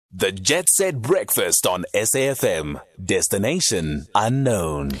The Jet Set Breakfast on SAFM. Destination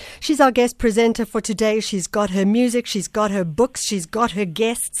unknown. She's our guest presenter for today. She's got her music, she's got her books, she's got her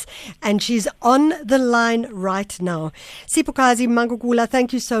guests, and she's on the line right now. Siphokazi Magagula,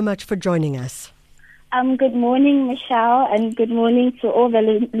 thank you so much for joining us. Good morning, Michelle, and good morning to all the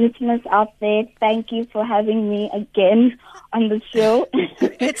listeners out there. Thank you for having me again on the show.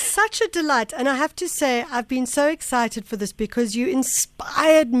 It's such a delight, and I have to say I've been so excited for this because you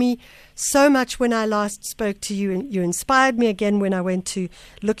inspired me so much when I last spoke to you, and you inspired me again when I went to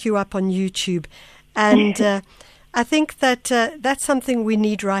look you up on YouTube. And I think that that's something we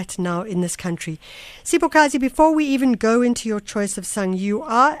need right now in this country. Siphokazi, before we even go into your choice of song, you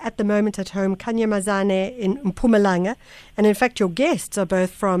are at the moment at home, Kanyamazane in Mpumalanga. And in fact, your guests are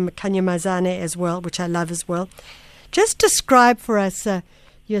both from Kanyamazane as well, which I love as well. Just describe for us,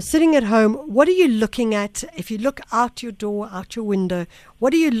 you're sitting at home. What are you looking at? If you look out your door, out your window,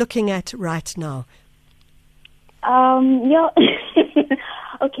 what are you looking at right now?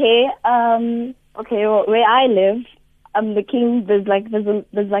 Okay, well, where I live, I'm looking. There's like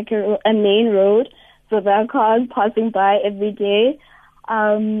a main road, so there are cars passing by every day.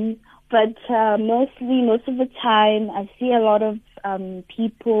 But most of the time, I see a lot of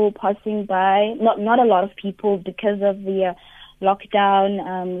people passing by. Not a lot of people because of the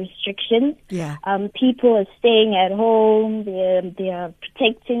lockdown restrictions. Yeah. People are staying at home. They are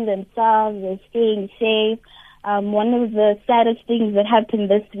protecting themselves. They're staying safe. One of the saddest things that happened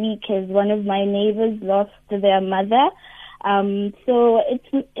this week is one of my neighbors lost their mother. So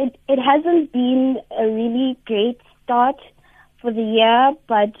it hasn't been a really great start for the year,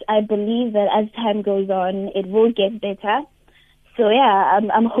 but I believe that as time goes on, it will get better. So yeah,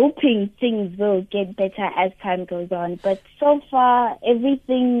 I'm hoping things will get better as time goes on. But so far,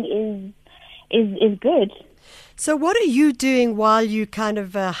 everything is good. So what are you doing while you kind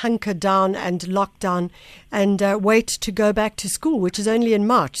of hunker down and lock down and wait to go back to school, which is only in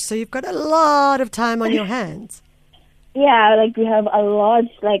March? So you've got a lot of time on your hands. Yeah, like we have a lot.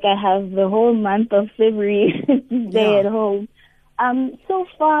 Like I have the whole month of February to stay at home. So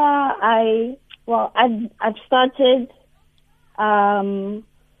far, I've started. I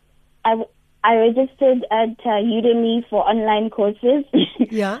registered at Udemy for online courses.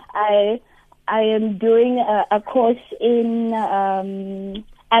 Yeah. I am doing a course in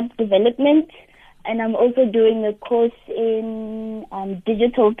app development, and I'm also doing a course in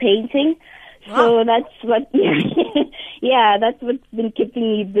digital painting. Wow. So that's what, that's what's been keeping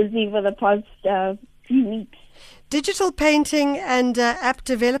me busy for the past few weeks. Digital painting and app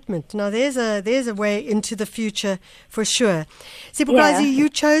development. Now, there's a way into the future for sure. Siphokazi, you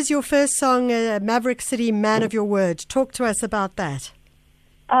chose your first song, Maverick City, Man of Your Word. Talk to us about that.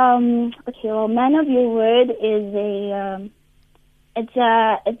 Okay, well, Man of Your Word is it's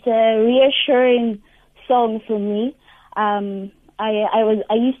a reassuring song for me. I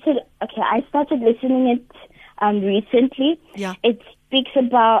started listening it recently. Yeah. It speaks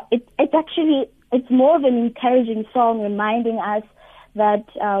about it's more of an encouraging song, reminding us that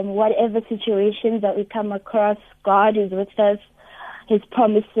whatever situations that we come across, God is with us. His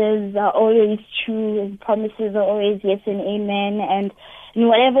promises are always true. His promises are always yes and amen. And in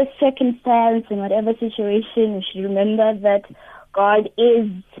whatever circumstance, in whatever situation, we should remember that God is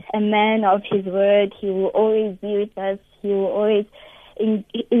a man of His word. He will always be with us. He will always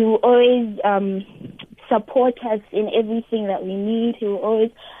support us in everything that we need. He will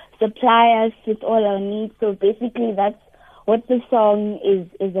always supply us with all our needs. So basically, that's what the song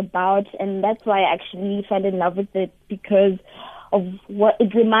is about, and that's why I actually fell in love with it, because of what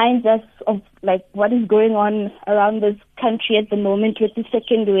it reminds us of, like what is going on around this country at the moment with the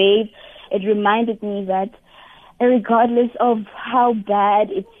second wave. It reminded me that regardless of how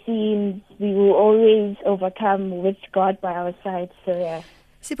bad it seems, we will always overcome with God by our side. So yeah.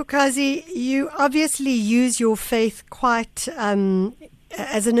 Siphokazi, you obviously use your faith quite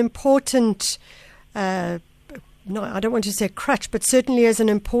as an important no, I don't want to say crutch, but certainly as an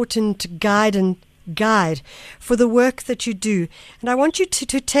important guide for the work that you do. And I want you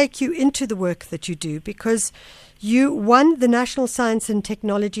to take you into the work that you do, because you won the National Science and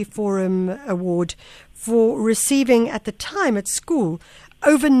Technology Forum Award for receiving, at the time at school,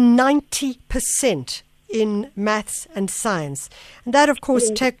 over 90% in maths and science. And that, of course,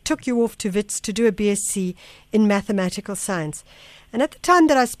 took you off to Wits to do a BSc in mathematical science. And at the time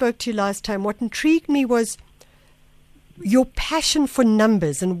that I spoke to you last time, what intrigued me was your passion for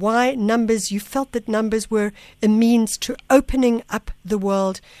numbers, and why numbers, you felt that numbers were a means to opening up the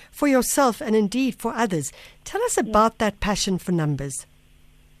world for yourself and indeed for others. Tell us about that passion for numbers.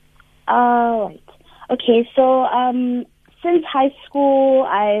 Right. Okay, so since high school,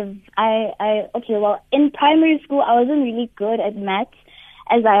 in primary school, I wasn't really good at maths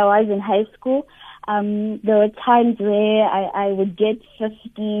as I was in high school. There were times where I would get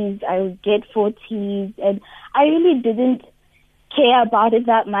 50s, I would get 40s, and I really didn't care about it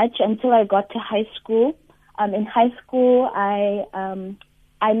that much until I got to high school. In high school, I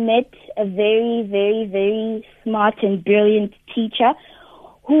met a very, very, very smart and brilliant teacher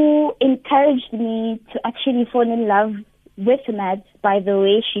who encouraged me to actually fall in love with maths by the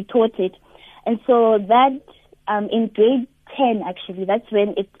way she taught it. And so that, in grade 10, actually, that's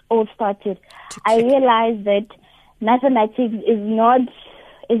when it all started. I realized that mathematics is not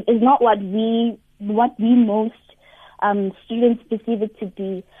what we most students perceive it to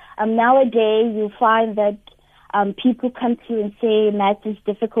be. Nowadays, you find that people come to you and say math is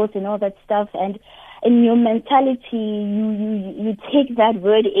difficult and all that stuff, and in your mentality, you take that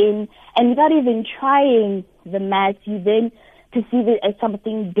word in, and without even trying the math, you then perceive it as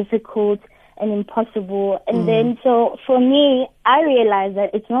something difficult and impossible. And then, so for me, I realized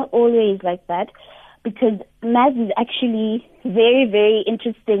that it's not always like that, because math is actually very, very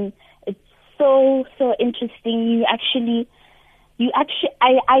interesting. It's so interesting. I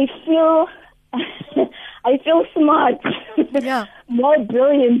feel I feel smart, more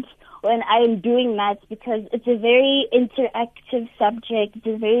brilliant when I am doing maths, because it's a very interactive subject. It's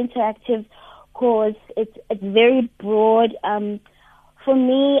a very interactive course. It's very broad. For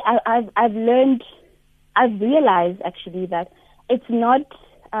me, I've realized actually that it's not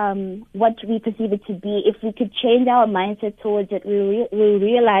what we perceive it to be. If we could change our mindset towards it, we'll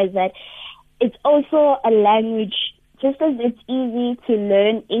realize that it's also a language. Just as it's easy to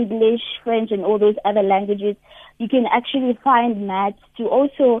learn English, French, and all those other languages, you can actually find maths to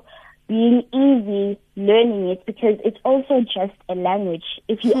also being easy learning it, because it's also just a language.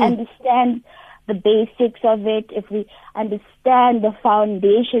 If you understand the basics of it, if we understand the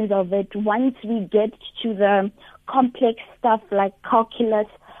foundations of it, once we get to the complex stuff like calculus,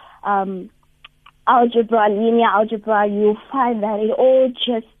 algebra, linear algebra, you'll find that it all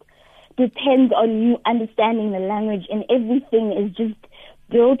just depends on you understanding the language, and everything is just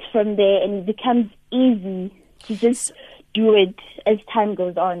built from there, and it becomes easy to just do it as time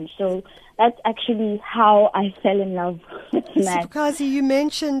goes on. So that's actually how I fell in love with math. Siphokazi, you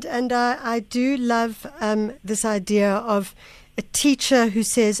mentioned, and I do love this idea of a teacher who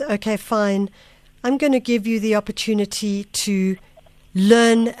says, okay, fine, I'm going to give you the opportunity to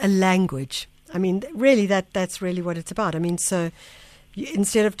learn a language. I mean, really, that's really what it's about. I mean, so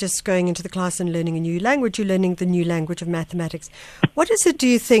instead of just going into the class and learning a new language, you're learning the new language of mathematics. What is it, do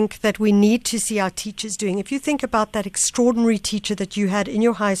you think, that we need to see our teachers doing? If you think about that extraordinary teacher that you had in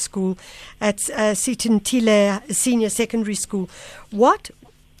your high school at Sitintile Senior Secondary School, what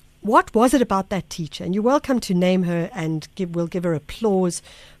was it about that teacher? And you're welcome to name her, and we'll give her applause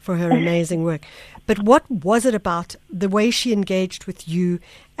for her amazing work. But what was it about the way she engaged with you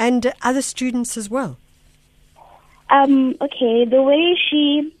and other students as well? Okay, the way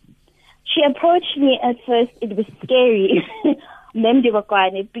she approached me at first, it was scary,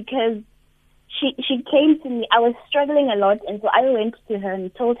 because she came to me. I was struggling a lot, and so I went to her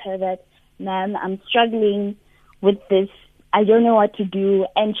and told her that, ma'am, I'm struggling with this. I don't know what to do.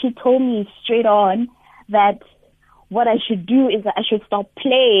 And she told me straight on that what I should do is that I should stop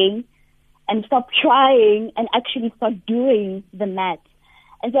playing and stop trying and actually start doing the math.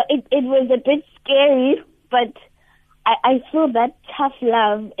 And so it was a bit scary, but I feel that tough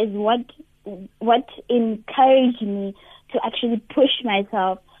love is what encouraged me to actually push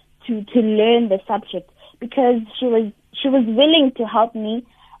myself to learn the subject, because she was willing to help me,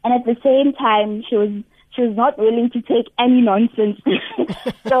 and at the same time she was not willing to take any nonsense.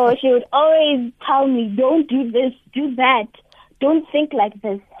 So she would always tell me, don't do this, do that, don't think like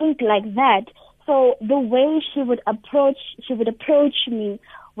this, think like that. So the way she would approach me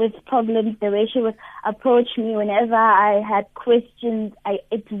with problems, the way she would approach me whenever I had questions,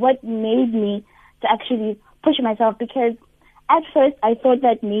 it's what made me to actually push myself, because at first I thought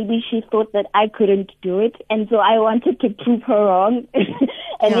that maybe she thought that I couldn't do it, and so I wanted to prove her wrong.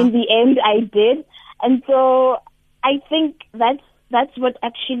 And in the end I did. And so I think that's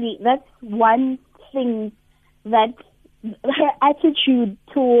one thing, that her attitude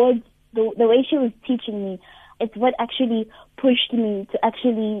towards the way she was teaching me, it's what actually pushed me to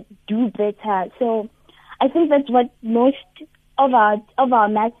actually do better. So I think that's what most of our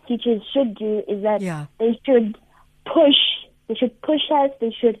math teachers should do, is that they should push us.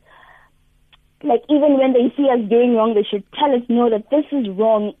 They should, like, even when they see us doing wrong, they should tell us, no, that this is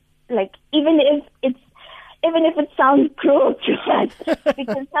wrong. Like, even if it sounds cruel to us,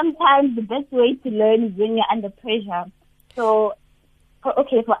 because sometimes the best way to learn is when you're under pressure. So,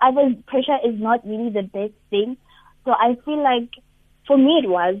 for others, pressure is not really the best thing. So I feel like, for me it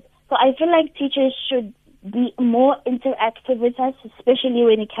was. So I feel like teachers should be more interactive with us, especially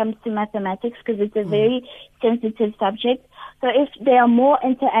when it comes to mathematics, because it's a very sensitive subject. So if they are more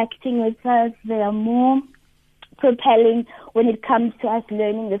interacting with us, they are more propelling when it comes to us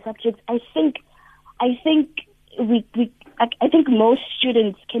learning the subjects, I think most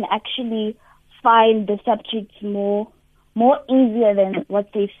students can actually find the subjects more easier than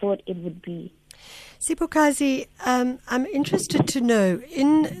what they thought it would be. Siphokazi, I'm interested to know,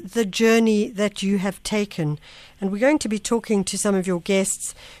 in the journey that you have taken, and we're going to be talking to some of your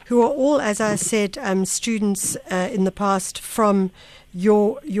guests who are all, as I said, students in the past from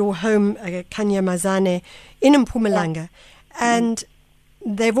your home, Kanyamazane, in Mpumalanga, and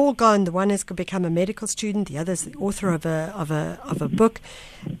they've all gone. The one has become a medical student, the other's the author of a book.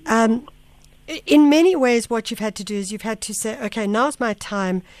 In many ways, what you've had to do is you've had to say, okay, now's my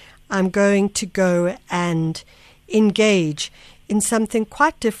time. I'm going to go and engage in something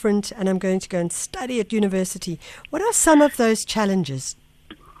quite different, and I'm going to go and study at university. What are some of those challenges?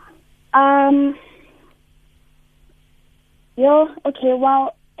 Well,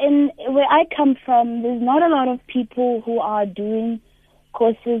 in where I come from, there's not a lot of people who are doing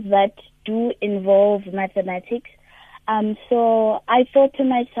courses that do involve mathematics. So I thought to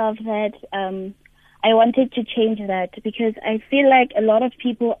myself that I wanted to change that, because I feel like a lot of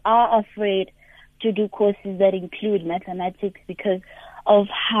people are afraid to do courses that include mathematics because of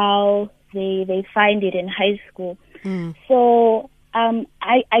how they find it in high school. So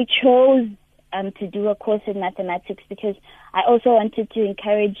I chose to do a course in mathematics because I also wanted to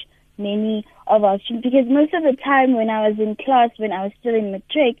encourage many of our students, because most of the time when I was in class, when I was still in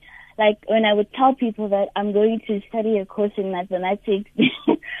matric, like when I would tell people that I'm going to study a course in mathematics,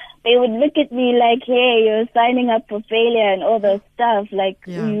 they would look at me like, hey, you're signing up for failure and all that stuff. Like,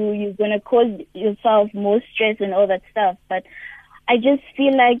 you're going to cause yourself more stress and all that stuff. But I just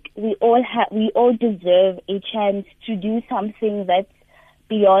feel like we all deserve a chance to do something that's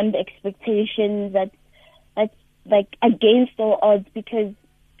beyond expectations, that's like against all odds, because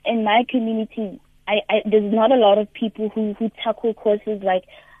in my community, there's not a lot of people who tackle courses like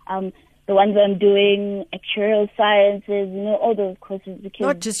the ones I'm doing, actuarial sciences, all those courses. Because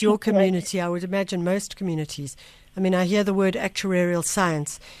not just your community, I would imagine most communities. I mean, I hear the word actuarial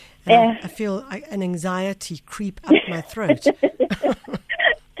science, and I feel an anxiety creep up my throat.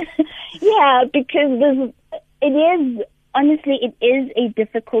 Yeah, because it is a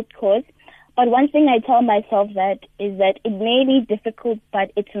difficult course. But one thing I tell myself is that it may be difficult,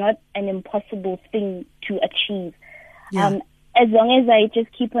 but it's not an impossible thing to achieve. Yeah. As long as I just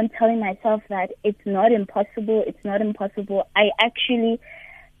keep on telling myself that it's not impossible, I actually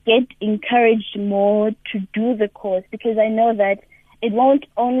get encouraged more to do the course, because I know that it won't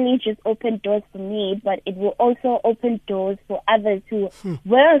only just open doors for me, but it will also open doors for others who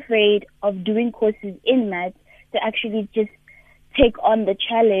were afraid of doing courses in maths to actually just take on the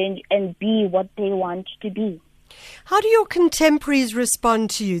challenge and be what they want to be. How do your contemporaries respond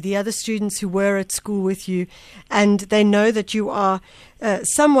to you, the other students who were at school with you, and they know that you are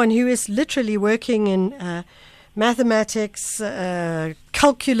someone who is literally working in mathematics,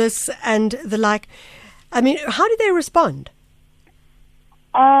 calculus, and the like? I mean, how do they respond?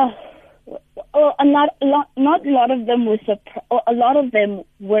 Not a lot of them were a lot of them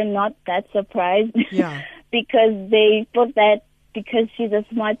were not that surprised. Yeah. Because they thought that because she's a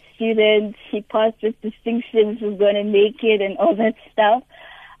smart student, she passed with distinction, she's going to make it and all that stuff.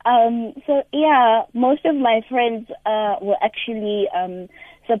 So yeah, most of my friends were actually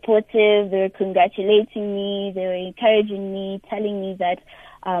supportive. They were congratulating me, they were encouraging me, telling me that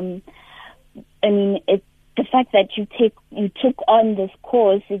the fact that you took on this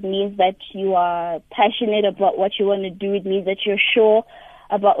course, it means that you are passionate about what you want to do. It means that you're sure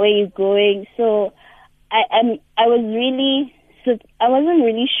about where you're going. So I wasn't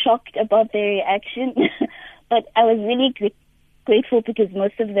really shocked about their reaction, but I was really grateful because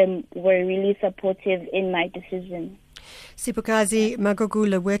most of them were really supportive in my decision. Siphokazi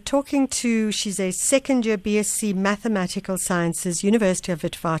Magagula, we're talking to, she's a second-year BSc Mathematical Sciences, University of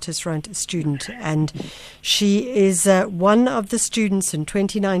Witwatersrand student, and she is one of the students in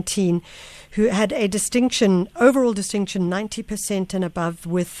 2019 who had a distinction, overall distinction, 90% and above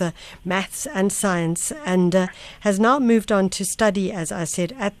with maths and science, and has now moved on to study, as I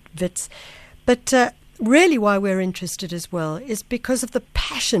said, at Wits. But really why we're interested as well is because of the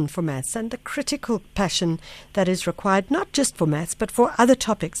passion for maths and the critical passion that is required, not just for maths, but for other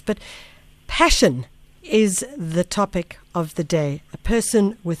topics. But passion is the topic of the day, a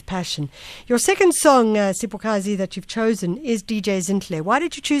person with passion. Your second song, Siphokazi, that you've chosen is DJ Zinhle. Why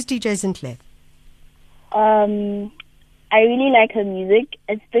did you choose DJ Zinhle? I really like her music,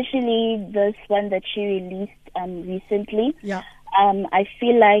 especially this one that she released recently. Yeah. I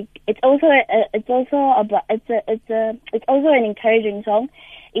feel like it's also an encouraging song.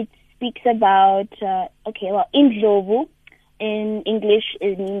 It speaks about Indlovu in English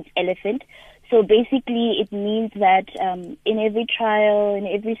it means elephant. So basically it means that in every trial, in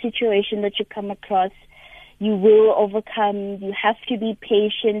every situation that you come across, you will overcome. You have to be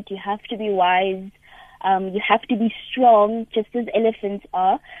patient, you have to be wise, you have to be strong, just as elephants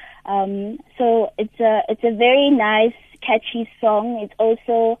are. So it's a very nice, catchy song. It's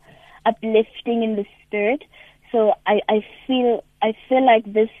also uplifting in the spirit. So I feel like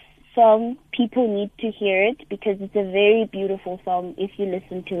this song, people need to hear it because it's a very beautiful song if you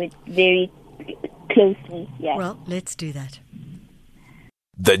listen to it very closely. Yeah. Well, let's do that.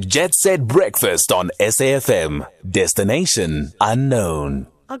 The Jet Set Breakfast on SAFM. Destination unknown.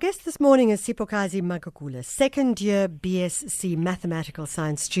 Our guest this morning is Siphokazi Magagula, second-year BSc Mathematical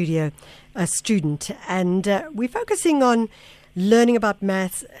Science student, and we're focusing on learning about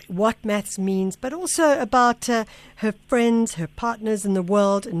maths, what maths means, but also about her friends, her partners in the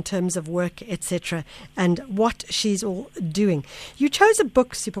world in terms of work, etc., and what she's all doing. You chose a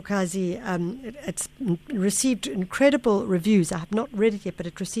book, Siphokazi. It's received incredible reviews. I have not read it yet, but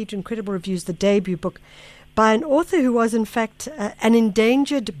it received incredible reviews, the debut book by an author who was, in fact, an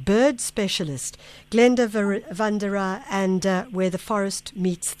endangered bird specialist, Glenda Vandera, and Where the Forest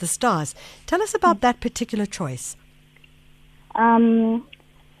Meets the Stars. Tell us about that particular choice.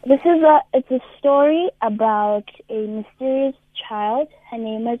 It's a story about a mysterious child. Her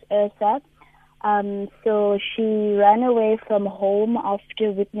name is Ursa. So she ran away from home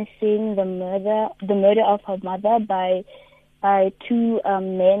after witnessing the murder of her mother by two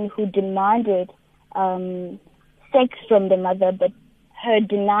men who demanded sex from the mother, but her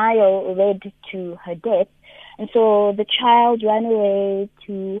denial led to her death. And so the child ran away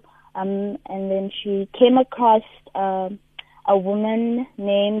and then she came across a woman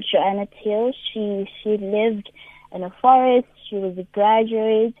named Joanna Till. She lived in a forest. She was a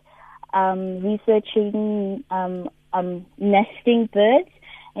graduate, researching nesting birds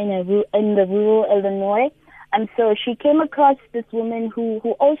in the rural Illinois. And so she came across this woman who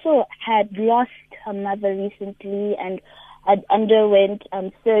also had lost her mother recently and had underwent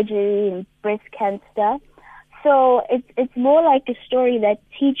surgery in breast cancer. So it's more like a story that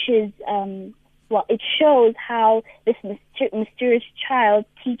teaches, it shows how this mysterious child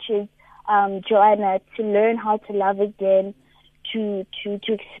teaches Joanna to learn how to love again, to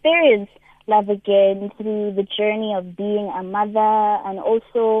experience love again through the journey of being a mother, and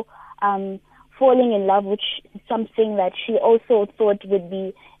also falling in love, which is something that she also thought would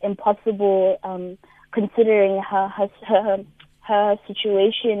be impossible, considering her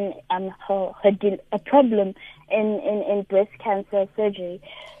situation and a problem in breast cancer surgery.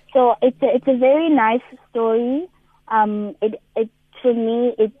 So it's a very nice story. For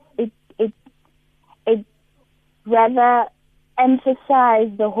me it rather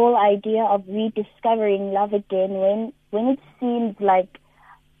emphasized the whole idea of rediscovering love again when it seems like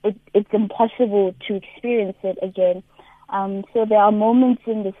it's impossible to experience it again. So there are moments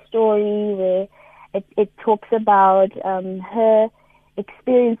in the story where it talks about her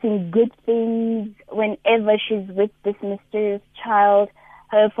experiencing good things whenever she's with this mysterious child,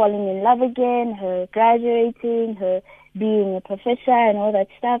 her falling in love again, her graduating, her being a professor and all that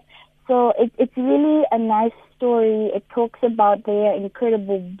stuff. So it's really a nice story. It talks about their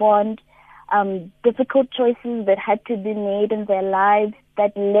incredible bond, difficult choices that had to be made in their lives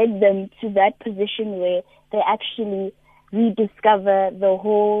that led them to that position where they actually rediscover the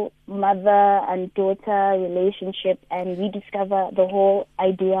whole mother and daughter relationship and rediscover the whole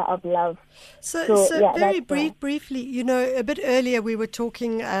idea of love. So very briefly, a bit earlier we were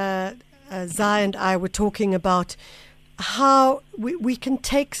talking, Zai and I were talking about how we can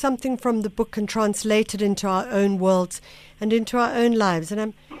take something from the book and translate it into our own worlds and into our own lives. And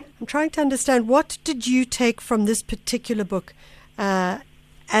I'm trying to understand, what did you take from this particular book,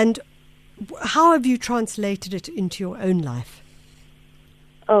 and how have you translated it into your own life?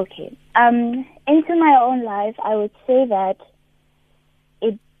 Okay. Into my own life, I would say that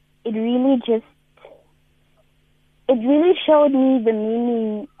it really showed me the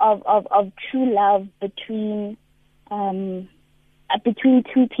meaning of true love between two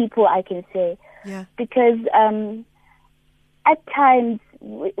people, I can say. Yeah. Because at times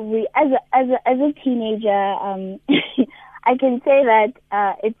we as a teenager, I can say that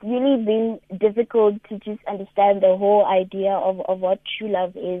it's really been difficult to just understand the whole idea of what true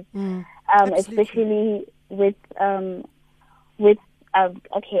love is, especially with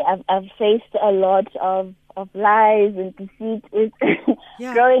I've faced a lot of lies and deceit with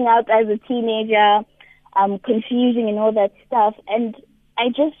growing up as a teenager, confusion and all that stuff. And I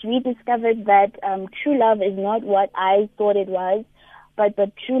just rediscovered that true love is not what I thought it was, but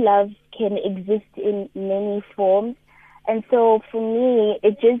true love can exist in many forms. And so for me,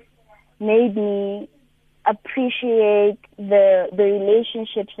 it just made me appreciate the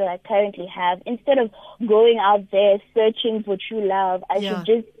relationships that I currently have. Instead of going out there searching for true love, I should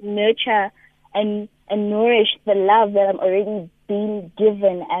just nurture and nourish the love that I'm already being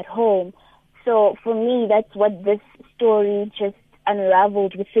given at home. So for me, that's what this story just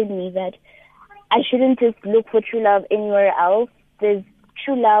unraveled within me, that I shouldn't just look for true love anywhere else. There's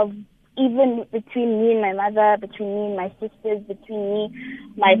true love even between me and my mother, between me and my sisters, between me,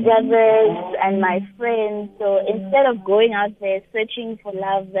 my brothers, and my friends. So instead of going out there searching for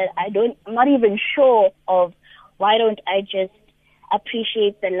love that I'm not even sure of, why don't I just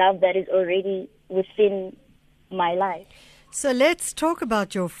appreciate the love that is already within my life? So let's talk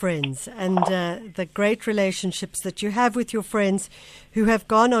about your friends and the great relationships that you have with your friends who have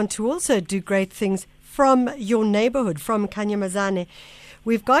gone on to also do great things from your neighborhood, from Kanyamazane.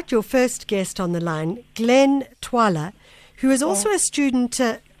 We've got your first guest on the line, GLETT TWALA, who is also a student,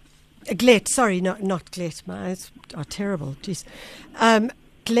 GLETT, sorry, not GLETT, my eyes are terrible, jeez.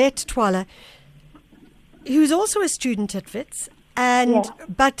 GLETT TWALA, who's also a student at Wits,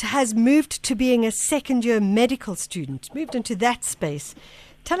 but has moved to being a second-year medical student, moved into that space.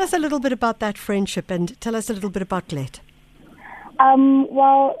 Tell us a little bit about that friendship and tell us a little bit about GLETT.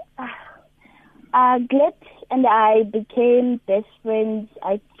 GLETT and I became best friends,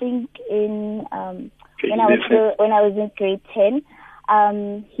 I think, in when I was in grade 10.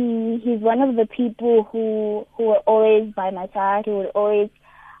 He's one of the people who were always by my side, who would always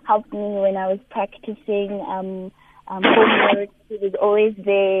help me when I was practicing homework. He was always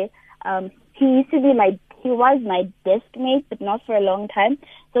there. He was my desk mate, but not for a long time.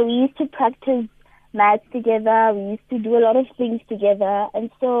 So we used to practice maths together. We used to do a lot of things together.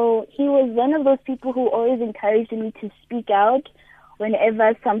 And so he was one of those people who always encouraged me to speak out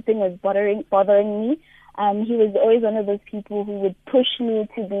whenever something was bothering me. He was always one of those people who would push me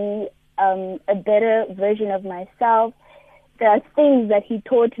to be a better version of myself. There are things that he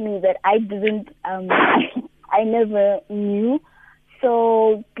taught me that I didn't, I never knew.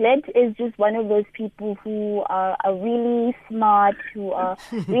 So GLETT is just one of those people who are really smart, who are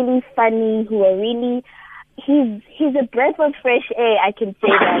really funny, who are really, he's a breath of fresh air, I can say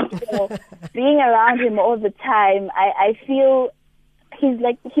that. So being around him all the time, I feel he's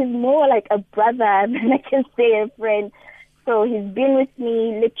more like a brother than I can say a friend. So he's been with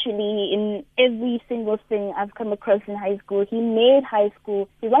me literally in every single thing I've come across in high school. He's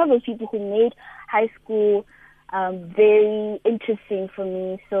one of those people who made high school very interesting for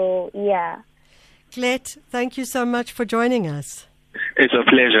me. So, yeah. GLETT, thank you so much for joining us. It's a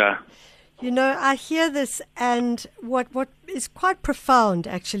pleasure. You know, I hear this, and what is quite profound,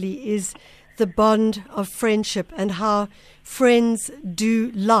 actually, is the bond of friendship and how friends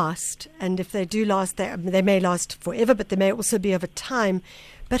do last. And if they do last, they may last forever, but they may also be over time.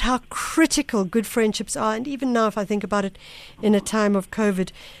 But how critical good friendships are. And even now, if I think about it in a time of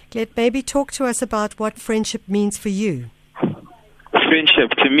COVID, GLETT, maybe talk to us about what friendship means for you.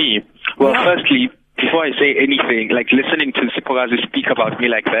 Friendship to me, well, firstly, before I say anything, like listening to Siphokazi speak about me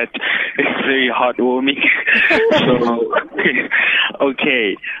like that, it's very heartwarming. So,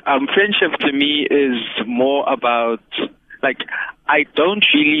 okay. Friendship to me is more about, like, I don't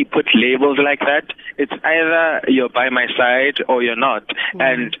really put labels like that. It's either you're by my side or you're not.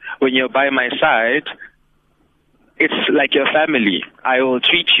 And when you're by my side, it's like your family. I will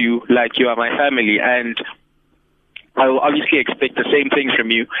treat you like you are my family, and I will obviously expect the same thing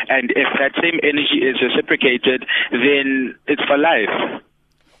from you. And if that same energy is reciprocated, then it's for life.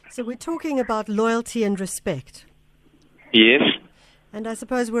 So we're talking about loyalty and respect. Yes. And I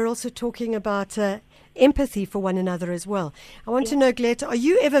suppose we're also talking about empathy for one another as well. I want to know, GLETT, are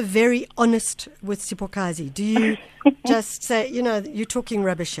you ever very honest with Siphokazi? Do you just say, you're talking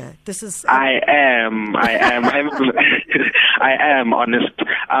rubbish here? I am. I am honest.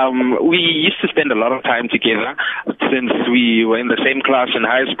 We used to spend a lot of time together since we were in the same class in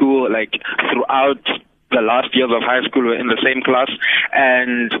high school. Like throughout the last years of high school, we were in the same class.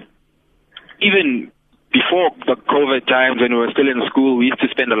 And even before the COVID times, when we were still in school, we used to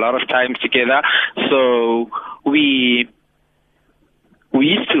spend a lot of time together. So we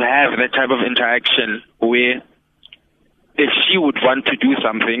used to have that type of interaction where if she would want to do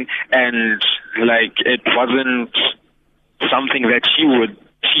something and like it wasn't something that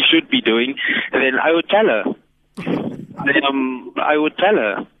she should be doing, then I would tell her. I would tell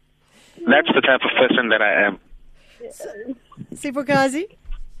her. That's the type of person that I am. Siphokazi?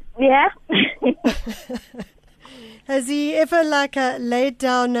 Yeah. Has he ever laid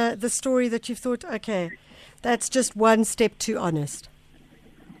down the story that you've thought, okay, that's just one step too honest?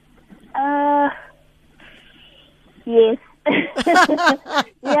 Yes.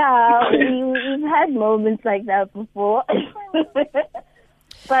 Yeah, we've had moments like that before.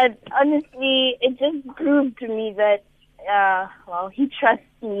 But honestly, it just proved to me that, he trusts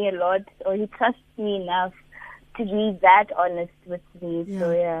me a lot, or he trusts me enough to be that honest with me. Yeah.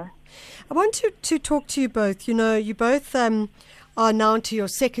 So, yeah. I want to talk to you both. You know, you both are now into your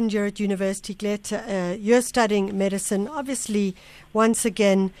second year at university, GLETT. You're studying medicine, obviously, once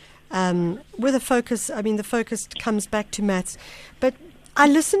again, with a focus. I mean, the focus comes back to maths. But I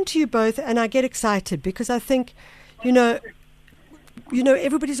listen to you both and I get excited because I think, you know,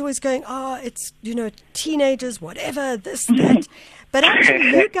 everybody's always going, it's, teenagers, whatever, this, that. But actually,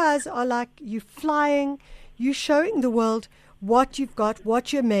 you guys are like, you flying, you showing the world what you've got,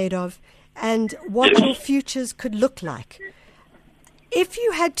 what you're made of, and what your futures could look like. If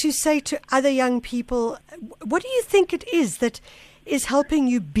you had to say to other young people, what do you think it is that is helping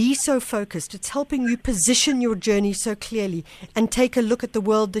you be so focused? It's helping you position your journey so clearly and take a look at the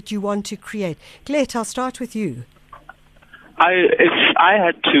world that you want to create. GLETT, I'll start with you. If I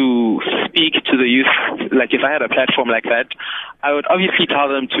had to speak to the youth, like if I had a platform like that, I would obviously tell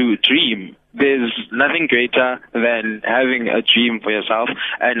them to dream. There's nothing greater than having a dream for yourself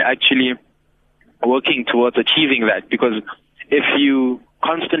and actually working towards achieving that. Because if you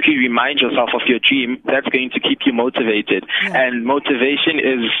constantly remind yourself of your dream, that's going to keep you motivated. Yeah. And motivation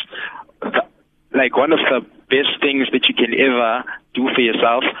is like one of the best things that you can ever do for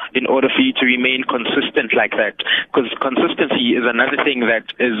yourself in order for you to remain consistent like that. Because consistency is another thing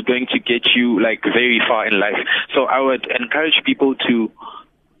that is going to get you like very far in life. So I would encourage people to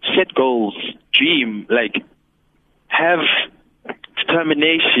set goals, dream, like have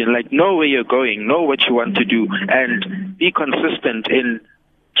determination, like know where you're going, know what you want to do, and be consistent in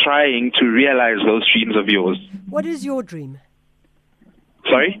trying to realize those dreams of yours. What is your dream?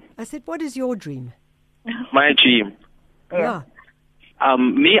 Sorry? I said, what is your dream? My dream. Yeah.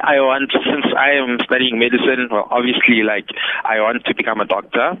 Me, I want, since I am studying medicine, well, obviously, like, I want to become a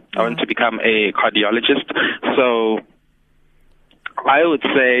doctor. I want to become a cardiologist. So I would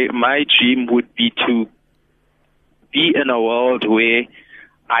say my dream would be to be in a world where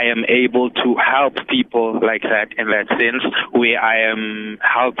I am able to help people like that, in that sense, where I am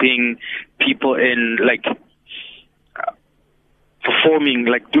helping people in, like, performing,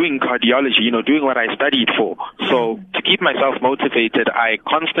 like doing cardiology, doing what I studied for. So to keep myself motivated, I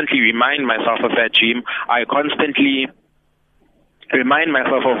constantly remind myself of that dream. I constantly remind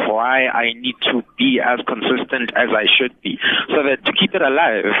myself of why I need to be as consistent as I should be, so that to keep it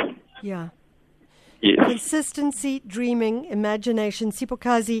alive. Yeah. Yes. Consistency, dreaming, imagination.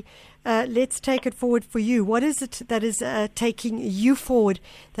 Siphokazi, let's take it forward for you. What is it that is taking you forward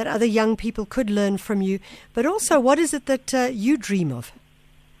that other young people could learn from you? But also, what is it that you dream of?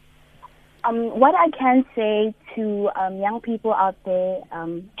 What I can say to young people out there,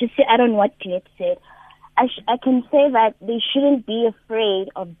 just to add on what GLETT said, I can say that they shouldn't be afraid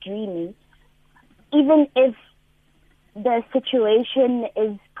of dreaming, even if the situation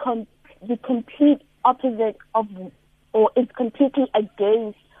is the complete opposite of, or is completely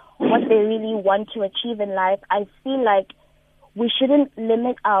against what they really want to achieve in life. I feel like we shouldn't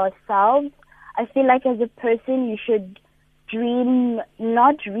limit ourselves. I feel like as a person you should dream,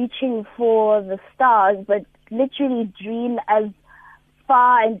 not reaching for the stars, but literally dream as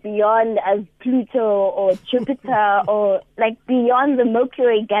far and beyond as Pluto or Jupiter or like beyond the Milky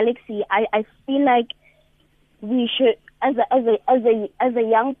Way galaxy. I feel like we should, as a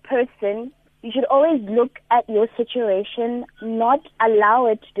young person, you should always look at your situation, not allow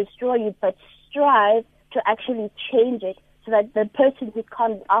it to destroy you, but strive to actually change it so that the person who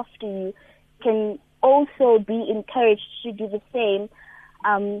comes after you can also be encouraged to do the same.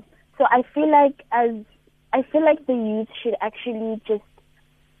 So I feel like the youth should actually just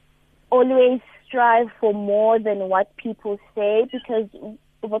always strive for more than what people say, because,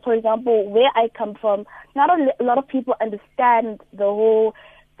 for example, where I come from, not a lot of people understand the whole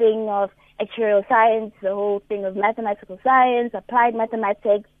thing of actuarial science, the whole thing of mathematical science, applied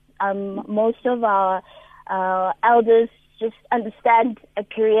mathematics. Most of our elders just understand a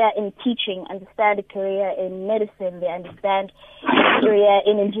career in teaching, understand a career in medicine, they understand a career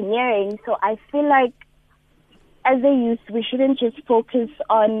in engineering. So I feel like as a youth, we shouldn't just focus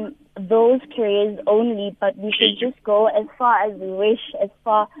on those careers only, but we should just go as far as we wish, as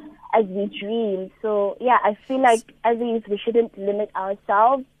far as we dream. So, yeah, I feel like as a youth, we shouldn't limit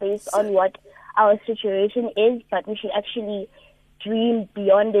ourselves based on what our situation is, but we should actually dream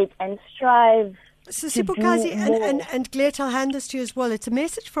beyond it and strive. So, Siphokazi, and GLETT, I'll hand this to you as well. It's a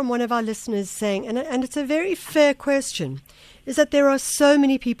message from one of our listeners saying, and it's a very fair question, is that there are so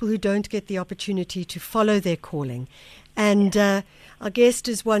many people who don't get the opportunity to follow their calling. And our guest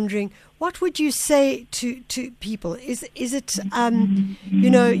is wondering, what would you say to people? Is it,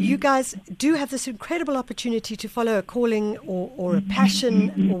 you guys do have this incredible opportunity to follow a calling or a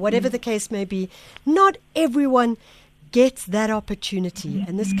passion or whatever the case may be. Not everyone gets that opportunity.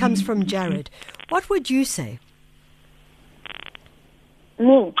 And this comes from Jared. What would you say?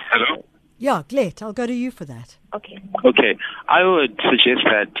 Me. Hello? Yeah, GLETT, I'll go to you for that. Okay. Okay. I would suggest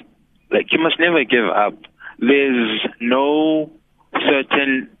that, you must never give up. There's no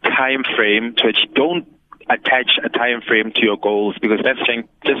certain time frame to which don't attach a time frame to your goals, because that's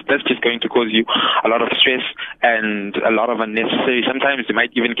just going to cause you a lot of stress and a lot of unnecessary. Sometimes you might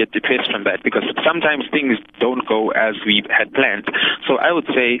even get depressed from that, because sometimes things don't go as we had planned. So I would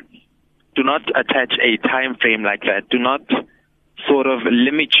say, do not attach a time frame like that. Do not sort of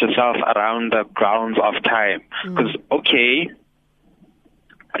limit yourself around the grounds of time, because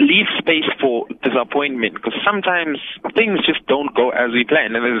leave space for disappointment, because sometimes things just don't go as we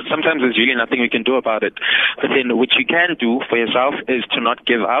plan, and sometimes there's really nothing we can do about it. But then what you can do for yourself is to not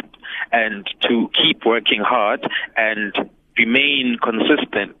give up and to keep working hard and remain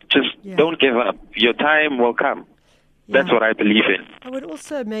consistent. Just don't give up. Your time will come. That's what I believe in. I would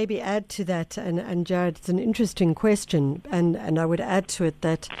also maybe add to that, and Jared, it's an interesting question, and I would add to it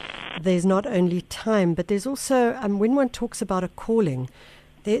that there's not only time, but there's also, when one talks about a calling,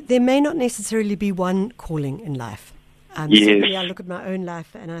 there may not necessarily be one calling in life. Certainly I look at my own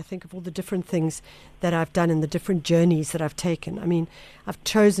life and I think of all the different things that I've done and the different journeys that I've taken. I mean, I've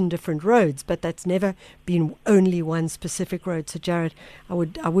chosen different roads, but that's never been only one specific road. So, Jared, I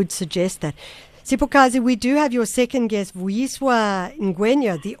would suggest that. Siphokazi, we do have your second guest, VUYISWA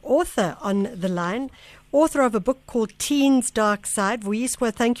NGWENYA, the author, on the line, author of a book called Teen's Dark Side.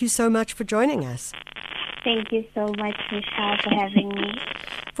 VUYISWA, thank you so much for joining us. Thank you so much, Michelle, for having me.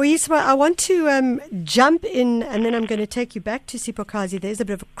 VUYISWA, I want to jump in, and then I'm going to take you back to Siphokazi. There's a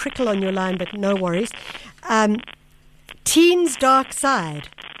bit of a crickle on your line, but no worries. Teen's Dark Side.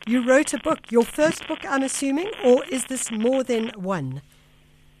 You wrote a book. Your first book, I'm assuming, or is this more than one?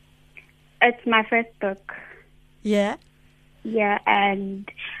 It's my first book. Yeah? Yeah, and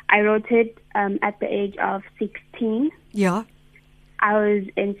I wrote it at the age of 16. Yeah. I was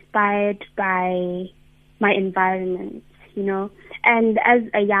inspired by my environment, and as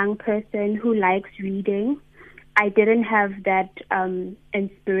a young person who likes reading, I didn't have that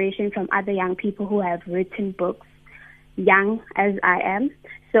inspiration from other young people who have written books, young as I am.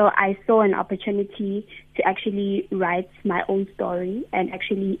 So I saw an opportunity to actually write my own story and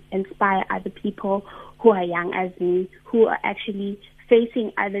actually inspire other people who are young as me, who are actually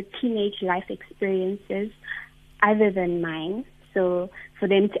facing other teenage life experiences other than mine. So for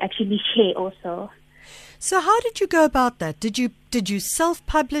them to actually share also. So how did you go about that? Did you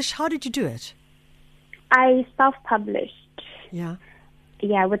self-publish? How did you do it? I self-published. Yeah.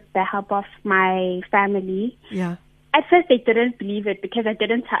 Yeah, with the help of my family. Yeah. At first, they didn't believe it because I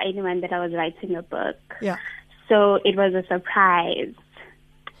didn't tell anyone that I was writing a book. Yeah. So it was a surprise,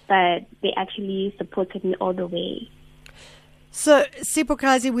 but they actually supported me all the way. So,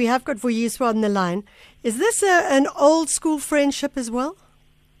 Siphokazi, we have got VUYISWA on the line. Is this an old school friendship as well?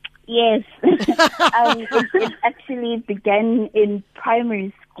 Yes. It actually began in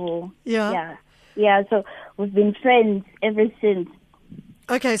primary school. Yeah. Yeah, so we've been friends ever since.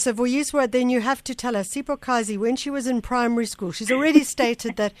 Okay, so VUYISWA, then you have to tell us, Siphokazi, when she was in primary school, she's already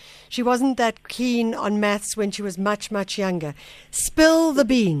stated that she wasn't that keen on maths when she was much, much younger. Spill the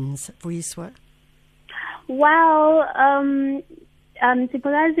beans, VUYISWA. Well,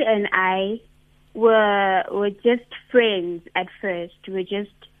 Siphokazi and I were just friends at first. We were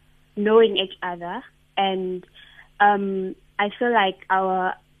just knowing each other, and I feel like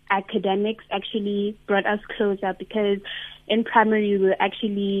our academics actually brought us closer because in primary we were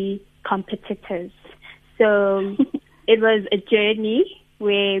actually competitors. So it was a journey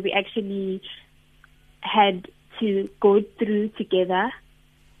where we actually had to go through together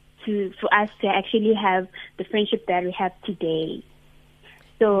for us to actually have the friendship that we have today.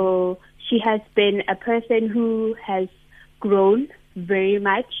 So she has been a person who has grown very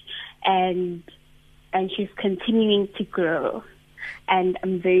much, and she's continuing to grow, and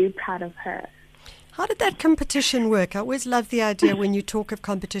I'm very proud of her. How did that competition work? I always love the idea when you talk of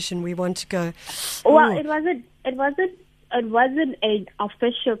competition, we want to go. Well, it wasn't an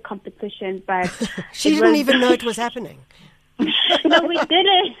official competition, but she didn't even know it was happening. No, we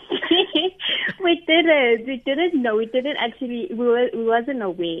didn't. We didn't know. We didn't actually. We wasn't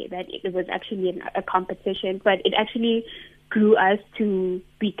aware that it was actually a competition, but it actually grew us to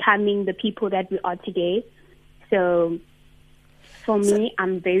becoming the people that we are today. So, for me,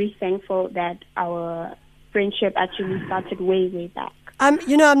 I'm very thankful that our friendship actually started way, way back. I'm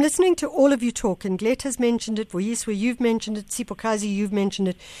listening to all of you talk, and GLETT has mentioned it, VUYISWA, you've mentioned it, Siphokazi, you've mentioned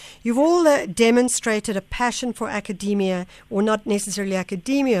it. You've all demonstrated a passion for academia, or not necessarily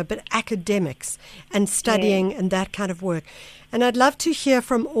academia, but academics and studying and that kind of work. And I'd love to hear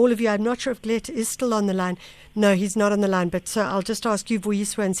from all of you. I'm not sure if GLETT is still on the line. No, he's not on the line, but so I'll just ask you,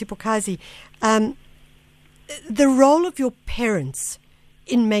 VUYISWA and Siphokazi, the role of your parents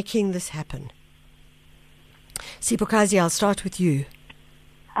in making this happen. Siphokazi, I'll start with you.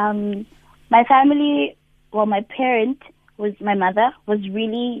 My family, well, my my mother was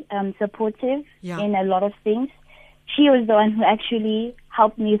really supportive in a lot of things. She was the one who actually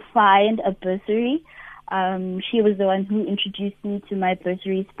helped me find a bursary. She was the one who introduced me to my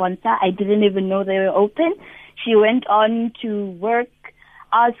bursary sponsor. I didn't even know they were open. She went on to work,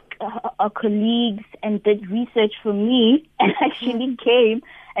 asked our colleagues, and did research for me, and actually came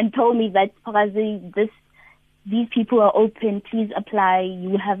and told me that these people are open. Please apply.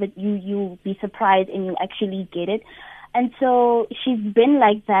 You have it. You'll be surprised, and you'll actually get it. And so she's been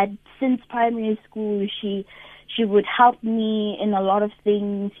like that since primary school. She would help me in a lot of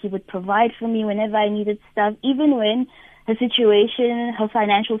things. She would provide for me whenever I needed stuff, even when her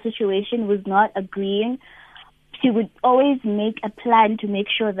financial situation was not agreeing. She would always make a plan to make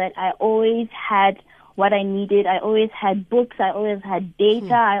sure that I always had what I needed. I always had books. I always had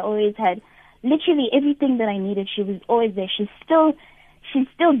data. I always had literally everything that I needed. She was always there. She's still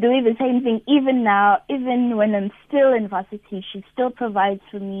doing the same thing even now, even when I'm still in varsity. She still provides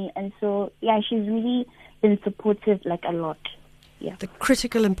for me. And so, she's really been supportive, like, a lot. Yeah. The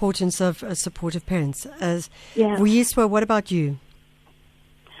critical importance of supportive parents. VUYISWA, what about you?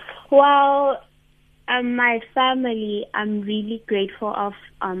 Well, my family, I'm really grateful of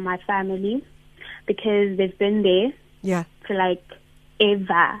my family because they've been there for like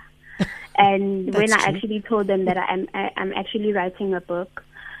ever. And when I actually told them that I'm actually writing a book,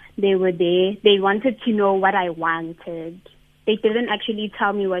 they were there. They wanted to know what I wanted. They didn't actually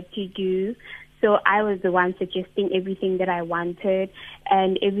tell me what to do. So I was the one suggesting everything that I wanted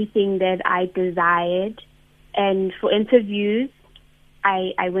and everything that I desired. And for interviews,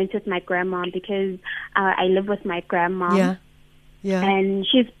 I went with my grandma because I live with my grandma. Yeah. And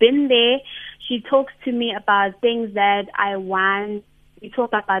she's been there. She talks to me about things that I want. We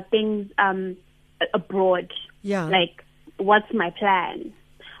talk about things abroad. Yeah. Like, what's my plan?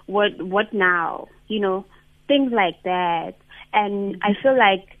 What now? Things like that. And I feel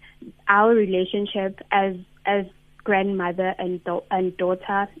like our relationship as grandmother and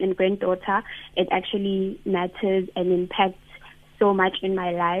daughter and granddaughter, it actually matters and impacts so much in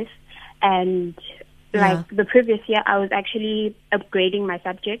my life. And like the previous year, I was actually upgrading my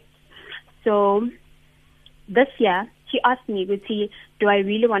subjects. So this year, she asked me, do I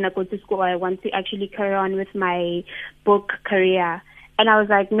really want to go to school or I want to actually carry on with my book career? And I was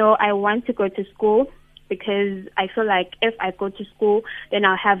like, no, I want to go to school because I feel like if I go to school, then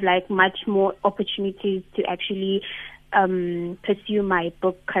I'll have like much more opportunities to actually pursue my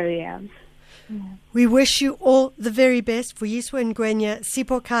book career. We wish you all the very best. VUYISWA Ngwenya,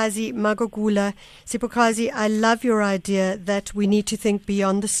 Siphokazi, Magagula. Siphokazi, I love your idea that we need to think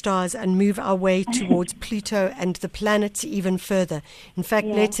beyond the stars and move our way towards Pluto and the planets even further. In fact,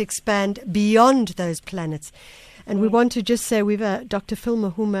 let's expand beyond those planets. And we want to just say, Dr. Phil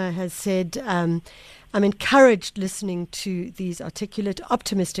Mahuma has said, I'm encouraged listening to these articulate,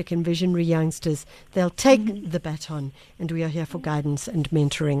 optimistic and visionary youngsters. They'll take the baton, and we are here for guidance and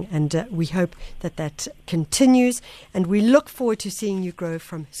mentoring. And we hope that continues. And we look forward to seeing you grow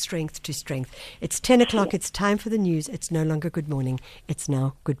from strength to strength. It's 10 o'clock. It's time for the news. It's no longer good morning. It's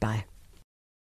now goodbye.